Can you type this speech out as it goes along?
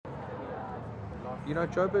You know,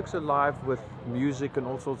 Joburg's alive with music and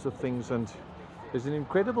all sorts of things, and there's an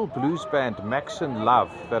incredible blues band, Max and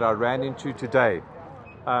Love, that I ran into today.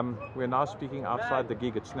 We're now speaking outside the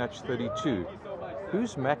gig at Snatch 32.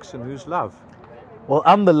 Who's Max and who's Love? Well,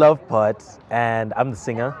 I'm the love part, and I'm the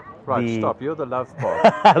singer. Right, stop. You're the love part.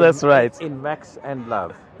 That's right. In Max and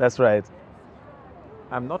Love. That's right.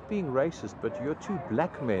 I'm not being racist, but you're two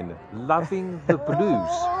black men loving the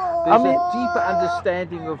blues. There's a deeper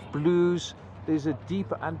understanding of blues. There's a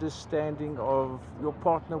deeper understanding of your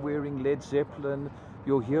partner wearing Led Zeppelin,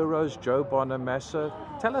 your heroes, Joe Bonamassa.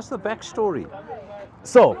 Tell us the backstory.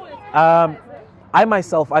 So, I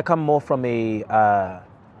myself, I come more from a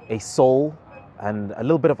soul and a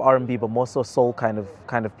little bit of R&B, but more so soul kind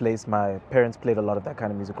of place. My parents played a lot of that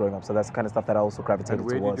kind of music growing up, so that's the kind of stuff that I also gravitated And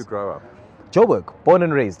where towards. did you grow up? Joburg, born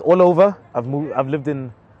and raised, all over. I've lived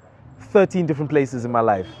in 13 different places in my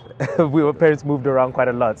life. Our parents moved around quite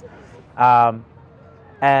a lot.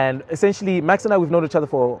 And essentially, Max and I, we've known each other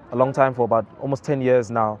for a long time, for about almost 10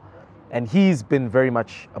 years now. And he's been very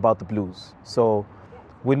much about the blues. So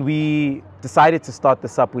when we decided to start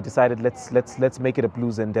this up, we decided let's make it a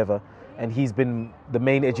blues endeavor. And he's been the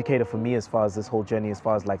main educator for me as far as this whole journey, as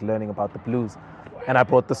far as like learning about the blues. And I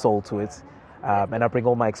brought the soul to it. And I bring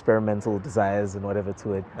all my experimental desires and whatever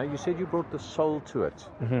to it. Now, you said you brought the soul to it.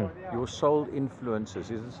 Mm-hmm. Your soul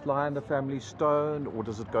influences. Is it Sly and the Family Stone, or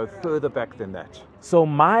does it go further back than that? So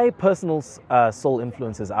my personal soul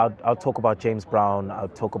influences, I'll talk about James Brown, I'll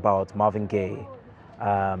talk about Marvin Gaye,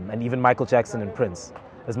 and even Michael Jackson and Prince.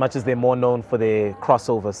 As much as they're more known for their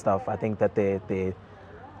crossover stuff, I think that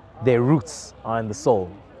their roots are in the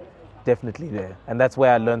soul, definitely there. And that's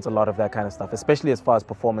where I learned a lot of that kind of stuff, especially as far as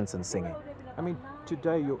performance and singing. I mean,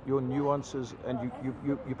 today your nuances, and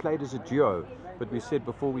you played as a duo, but we said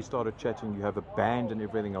before we started chatting you have a band and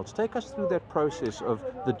everything else. Take us through that process of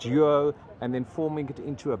the duo and then forming it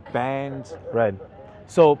into a band. Right.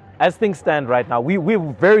 So as things stand right now, we're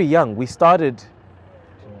very young. We started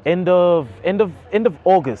end of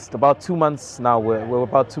August, about 2 months now. We're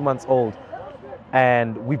about 2 months old.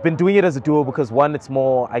 And we've been doing it as a duo because, one, it's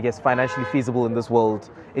more, I guess, financially feasible in this world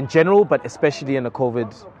in general, but especially in a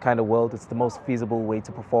COVID kind of world. It's the most feasible way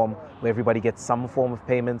to perform, where everybody gets some form of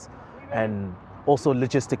payment. And also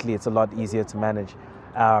logistically, it's a lot easier to manage.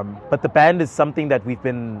 But the band is something that we've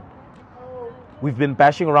been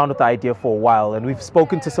bashing around with the idea for a while, and we've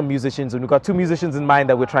spoken to some musicians, and we've got 2 musicians in mind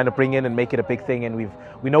that we're trying to bring in and make it a big thing. And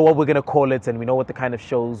we know what we're going to call it, and we know what the kind of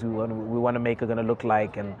shows we want to make are going to look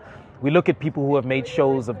like. And we look at people who have made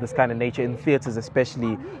shows of this kind of nature in theaters,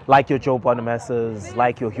 especially like your Joe Bonamassas,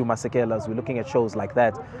 like your Hugh Masekelas. We're looking at shows like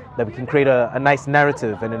that we can create a nice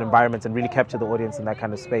narrative and an environment and really capture the audience in that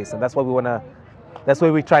kind of space. And that's what that's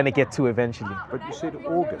where we're trying to get to eventually. But you said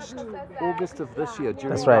August of this year,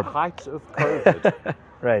 during That's right. the height of COVID.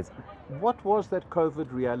 Right. What was that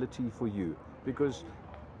COVID reality for you? Because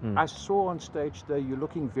I saw on stage there you're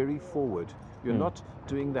looking very forward. You're not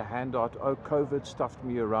doing the handout, oh, COVID stuffed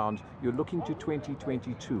me around. You're looking to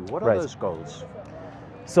 2022. What are those goals?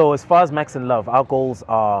 So as far as Max and Love, our goals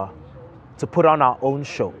are to put on our own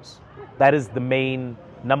shows. That is the main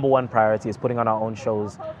number one priority, is putting on our own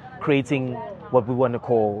shows, creating what we want to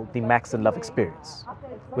call the Max and Love experience,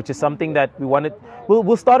 which is something that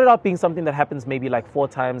we'll start it out being something that happens maybe like 4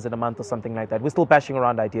 times in a month or something like that. We're still bashing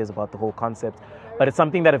around ideas about the whole concept, but it's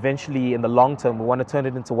something that eventually in the long term, we want to turn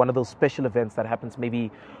it into one of those special events that happens maybe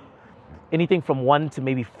anything from 1 to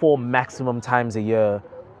maybe 4 maximum times a year.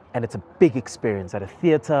 And it's a big experience at a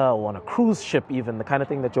theater or on a cruise ship even, the kind of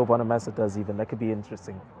thing that Joe Bonamassa does even. That could be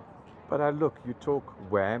interesting. But look, you talk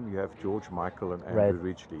Wham, you have George Michael and Andrew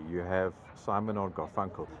Ridgeley, you have Simon and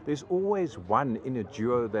Garfunkel. There's always one in a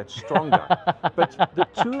duo that's stronger. But the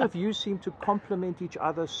two of you seem to complement each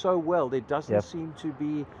other so well. There doesn't seem to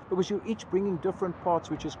be, because you're each bringing different parts,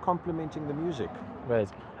 which is complementing the music. Right.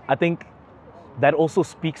 I think that also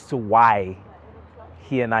speaks to why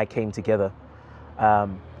he and I came together.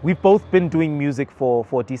 We've both been doing music for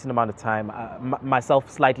a decent amount of time,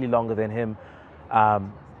 myself slightly longer than him.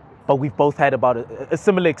 But we've both had about a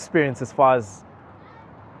similar experience as far as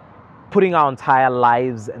putting our entire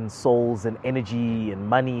lives and souls and energy and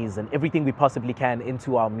monies and everything we possibly can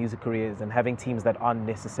into our music careers, and having teams that aren't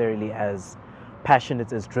necessarily as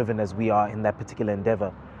passionate, as driven as we are in that particular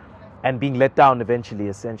endeavor, and being let down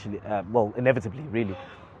eventually, inevitably, really.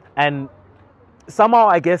 And somehow,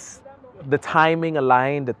 I guess, the timing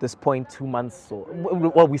aligned at this point, 2 months,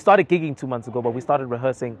 we started gigging 2 months ago, but we started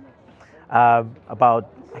rehearsing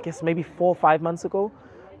about, I guess, maybe 4 or 5 months ago.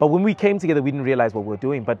 But when we came together, we didn't realize what we were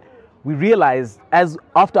doing. But we realized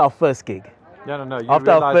after our first gig. No.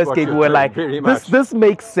 After our first gig, we were like, this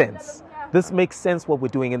makes sense. this makes sense what we're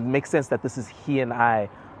doing, and it makes sense that this is he and I,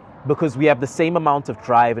 because we have the same amount of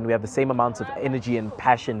drive and we have the same amount of energy and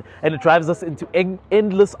passion, and it drives us into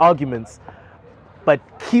endless arguments, but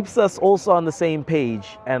keeps us also on the same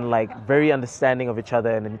page and like very understanding of each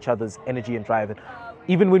other and each other's energy and drive. And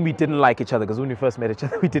even when we didn't like each other, because when we first met each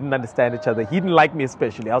other, we didn't understand each other. He didn't like me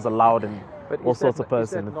especially. I was a loud and all sorts of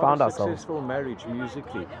person, and found ourselves. Successful marriage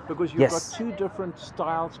musically, because you've Yes. got two different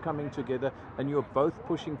styles coming together, and you're both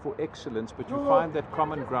pushing for excellence, but you find that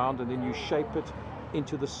common ground, and then you shape it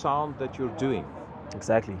into the sound that you're doing.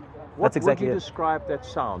 Exactly. What That's exactly would you it. describe that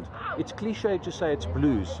sound? It's cliche to say it's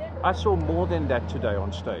blues. I saw more than that today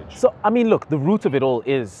on stage. So, I mean, look, the root of it all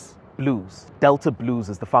is blues. Delta blues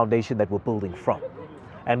is the foundation that we're building from.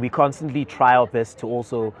 And we constantly try our best to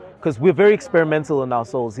also, because we're very experimental in our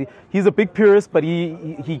souls. He's a big purist, but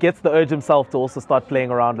he gets the urge himself to also start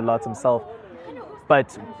playing around a lot himself.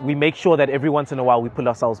 But we make sure that every once in a while we pull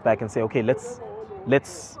ourselves back and say, okay, let's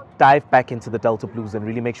dive back into the Delta blues and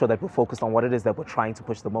really make sure that we're focused on what it is that we're trying to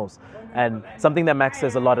push the most. And something that Max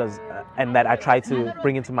says a lot is, and that I try to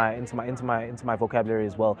bring into my vocabulary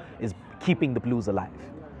as well, is keeping the blues alive.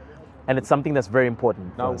 And it's something that's very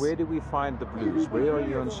important. Now, where do we find the blues? Where are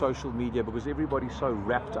you on social media? Because everybody's so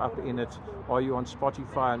wrapped up in it. Are you on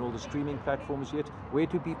Spotify and all the streaming platforms yet? Where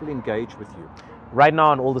do people engage with you? Right now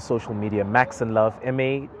on all the social media, Max and Love,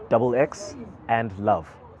 MAXX and Love.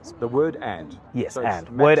 The word and. Yes, So it's and.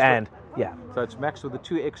 Max Word with- and, yeah. So it's Max with the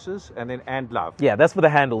two X's and then and love. Yeah, that's for the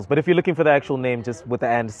handles. But if you're looking for the actual name, just with the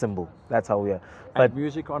and symbol. That's how we are. But And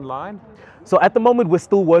music online? so at the moment, we're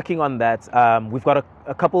still working on that. We've got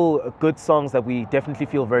a couple of good songs that we definitely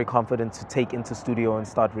feel very confident to take into studio and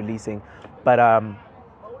start releasing. But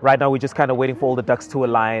right now, we're just kind of waiting for all the ducks to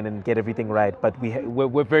align and get everything right. But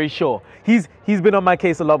we're very sure. He's been on my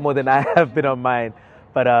case a lot more than I have been on mine.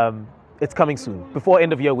 But it's coming soon. Before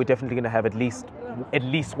end of year, we're definitely going to have at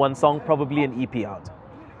least one song, probably an EP out.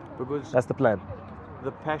 Because That's the plan.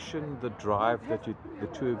 the passion, the drive that the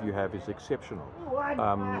two of you have is exceptional.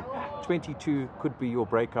 22 could be your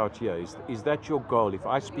breakout year. Is that your goal? If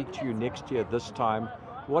I speak to you next year this time,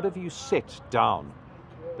 what have you set down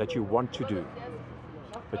that you want to do,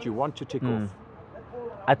 that you want to tick off?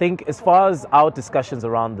 I think as far as our discussions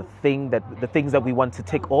around the things that we want to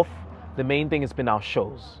tick off, the main thing has been our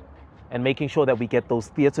shows and making sure that we get those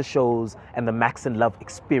theater shows and the Max and Love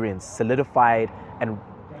experience solidified and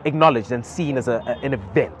acknowledged and seen as an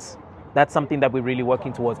event. That's something that we're really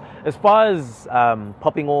working towards. As far as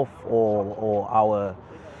popping off or our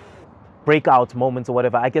breakout moments or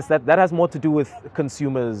whatever, I guess that has more to do with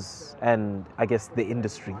consumers and I guess the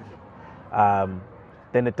industry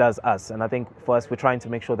than it does us. And I think for us, we're trying to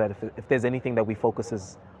make sure that if there's anything that we focus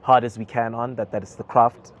as hard as we can on, that it's the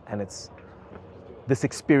craft and it's this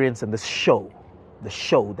experience and this show, the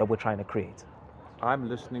show that we're trying to create. I'm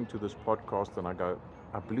listening to this podcast and I go,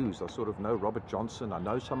 blues. I sort of know Robert Johnson. I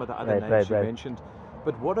know some of the other Right, names right, you right. mentioned.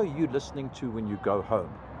 But what are you listening to when you go home?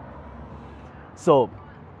 So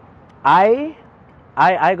I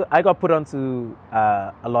got put onto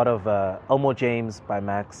a lot of Elmore James by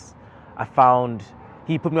Max.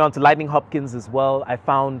 He put me onto Lightning Hopkins as well. I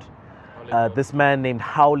found this man named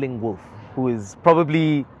Howling Wolf, who is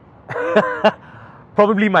probably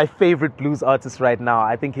my favorite blues artist right now.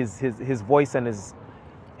 I think his voice and his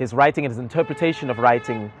writing and his interpretation of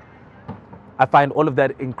writing, I find all of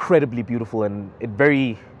that incredibly beautiful and it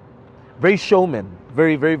very showman,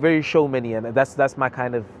 very showmany, and that's my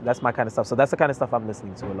kind of stuff. So that's the kind of stuff I'm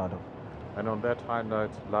listening to a lot of. And on that high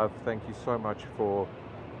note, Love, thank you so much for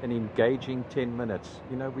an engaging 10 minutes.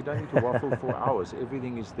 You know, we don't need to waffle for hours.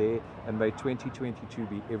 Everything is there, and may 2022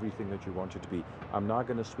 be everything that you want it to be. I'm now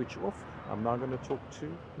going to switch off. I'm now going to talk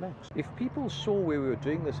to Max. If people saw where we were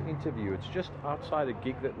doing this interview, it's just outside a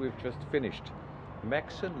gig that we've just finished.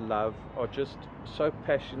 Max and Love are just so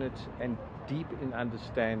passionate and deep in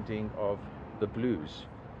understanding of the blues.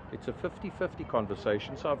 It's a 50-50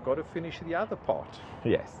 conversation, so I've got to finish the other part.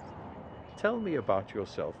 Yes. Tell me about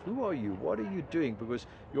yourself. Who are you? What are you doing? Because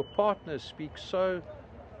your partners speak so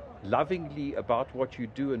lovingly about what you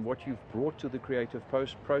do and what you've brought to the creative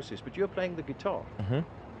process, but you're playing the guitar and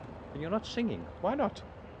you're not singing. Why not?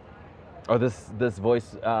 Oh, this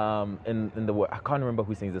voice in the word, I can't remember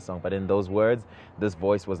who sings this song, but in those words, this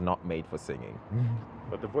voice was not made for singing.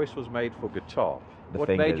 But the voice was made for guitar. The What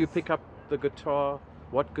made you fingers. pick up the guitar?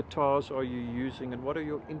 What guitars are you using and what are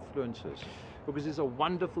your influences? Because there's a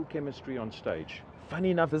wonderful chemistry on stage.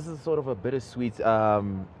 Funny enough, this is sort of a bittersweet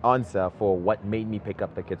answer for what made me pick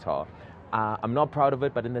up the guitar. I'm not proud of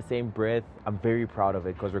it, but in the same breath, I'm very proud of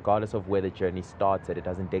it because regardless of where the journey started, it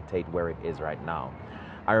doesn't dictate where it is right now.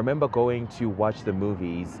 I remember going to watch the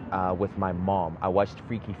movies with my mom. I watched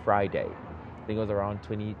Freaky Friday. I think it was around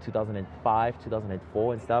 2005,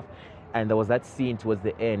 2004 and stuff. And there was that scene towards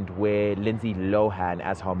the end where Lindsay Lohan,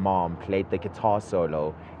 as her mom, played the guitar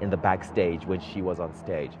solo in the backstage when she was on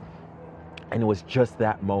stage. And it was just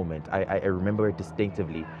that moment. I remember it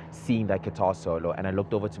distinctively, seeing that guitar solo. And I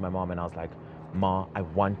looked over to my mom and I was like, Ma, I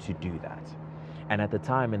want to do that. And at the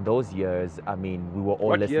time, in those years, I mean, we were all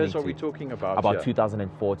listening to... What years are we talking about? About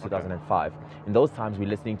 2004, 2005. Okay. In those times, we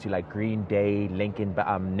were listening to like Green Day,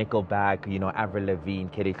 Nickelback, you know, Avril Lavigne,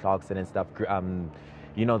 Kelly Clarkson and stuff,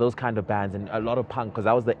 you know, those kind of bands, and a lot of punk, because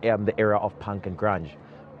that was the era of punk and grunge,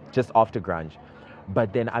 just after grunge.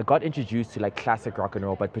 But then I got introduced to like classic rock and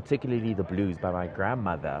roll, but particularly the blues by my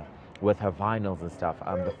grandmother with her vinyls and stuff.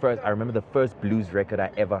 I remember the first blues record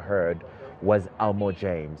I ever heard was Elmore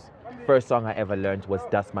James. First song I ever learned was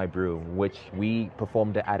Dust My Broom, which we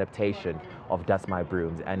performed the adaptation of Dust My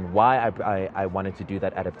Brooms. And why I wanted to do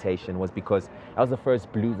that adaptation was because that was the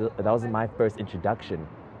first blues, that was my first introduction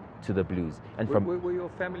to the blues. And were your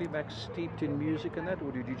family, Max, steeped in music and that,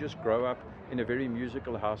 or did you just grow up in a very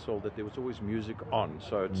musical household that there was always music on,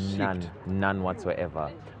 so it's none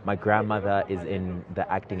whatsoever. My grandmother is in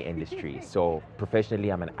the acting industry, so professionally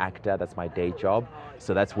I'm an actor. That's my day job,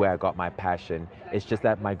 so that's where I got my passion. It's just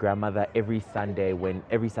that my grandmother every Saturday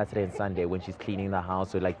and Sunday when she's cleaning the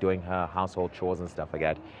house or like doing her household chores and stuff like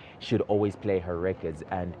that, she'd always play her records,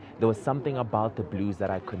 and there was something about the blues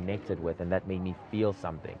that I connected with and that made me feel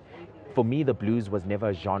something. For me, the blues was never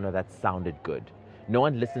a genre that sounded good. No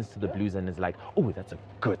one listens to the blues and is like, oh, that's a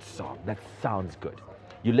good song, that sounds good.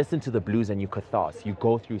 You listen to the blues and you catharsis, you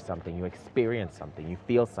go through something, you experience something, you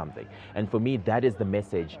feel something. And for me, that is the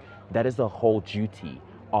message, that is the whole duty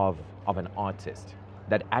of an artist.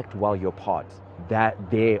 That act well your part, that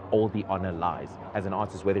there all the honor lies. As an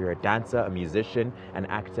artist, whether you're a dancer, a musician, an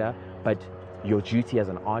actor, but your duty as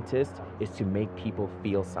an artist is to make people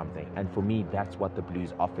feel something. And for me, that's what the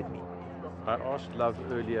blues offered me. I asked Love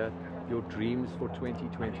earlier, your dreams for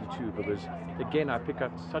 2022, because again, I pick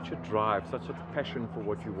up such a drive, such a passion for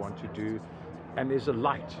what you want to do, and there's a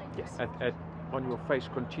light on your face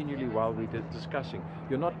continually while we're discussing.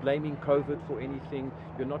 You're not blaming COVID for anything,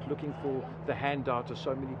 you're not looking for the handout as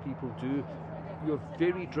so many people do. You're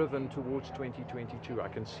very driven towards 2022, I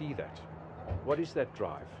can see that. What is that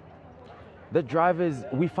drive? The drive is,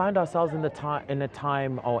 we find ourselves in a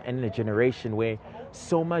time or in a generation where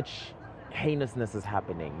so much heinousness is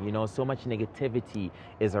happening, you know, so much negativity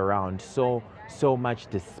is around, so much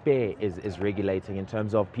despair is regulating in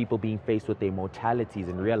terms of people being faced with their mortalities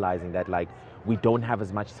and realizing that like we don't have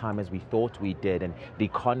as much time as we thought we did, and the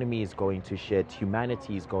economy is going to shit,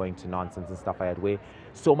 humanity is going to nonsense and stuff like that, where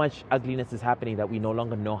so much ugliness is happening that we no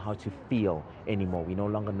longer know how to feel anymore, we no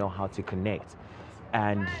longer know how to connect,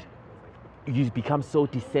 and you become so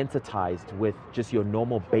desensitized with just your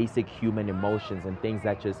normal basic human emotions and things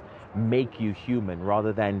that just make you human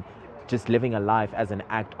rather than just living a life as an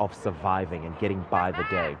act of surviving and getting by the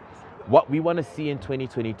day. What we want to see in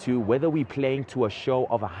 2022, whether we're playing to a show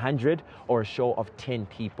of 100 or a show of 10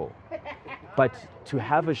 people, but to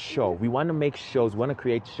have a show, we want to make shows, we want to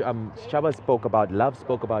create, Shaba spoke about, Love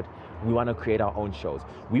spoke about, we want to create our own shows.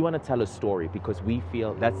 We want to tell a story because we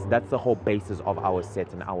feel that's the whole basis of our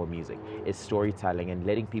set and our music, is storytelling and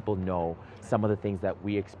letting people know some of the things that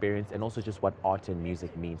we experience and also just what art and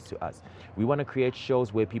music means to us. We want to create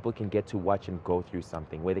shows where people can get to watch and go through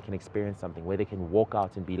something, where they can experience something, where they can walk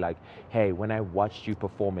out and be like, hey, when I watched you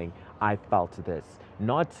performing, I felt this.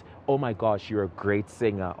 Not, oh my gosh, you're a great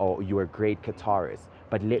singer or you're a great guitarist,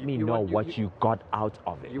 but let me know what you got out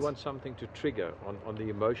of it. You want something to trigger on the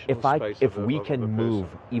emotional space. If we can move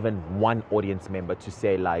even one audience member to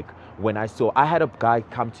say like, I had a guy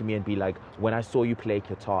come to me and be like, when I saw you play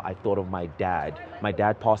guitar, I thought of my dad. My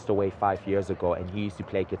dad passed away 5 years ago and he used to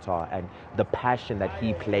play guitar, and the passion that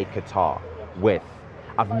he played guitar with,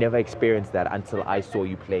 I've never experienced that until I saw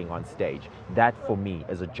you playing on stage. That for me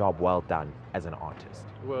is a job well done as an artist.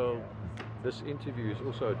 Well, this interview is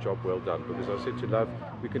also a job well done, because I said to Love,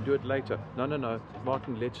 we can do it later. No,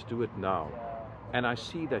 Martin, let's do it now. And I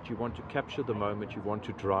see that you want to capture the moment, you want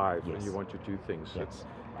to drive, and you want to do things. Yes. It's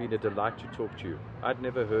been a delight to talk to you. I'd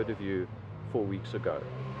never heard of you 4 weeks ago.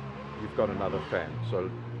 You've got another fan.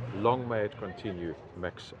 So long may it continue,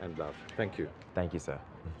 Max and Love. Thank you. Thank you, sir.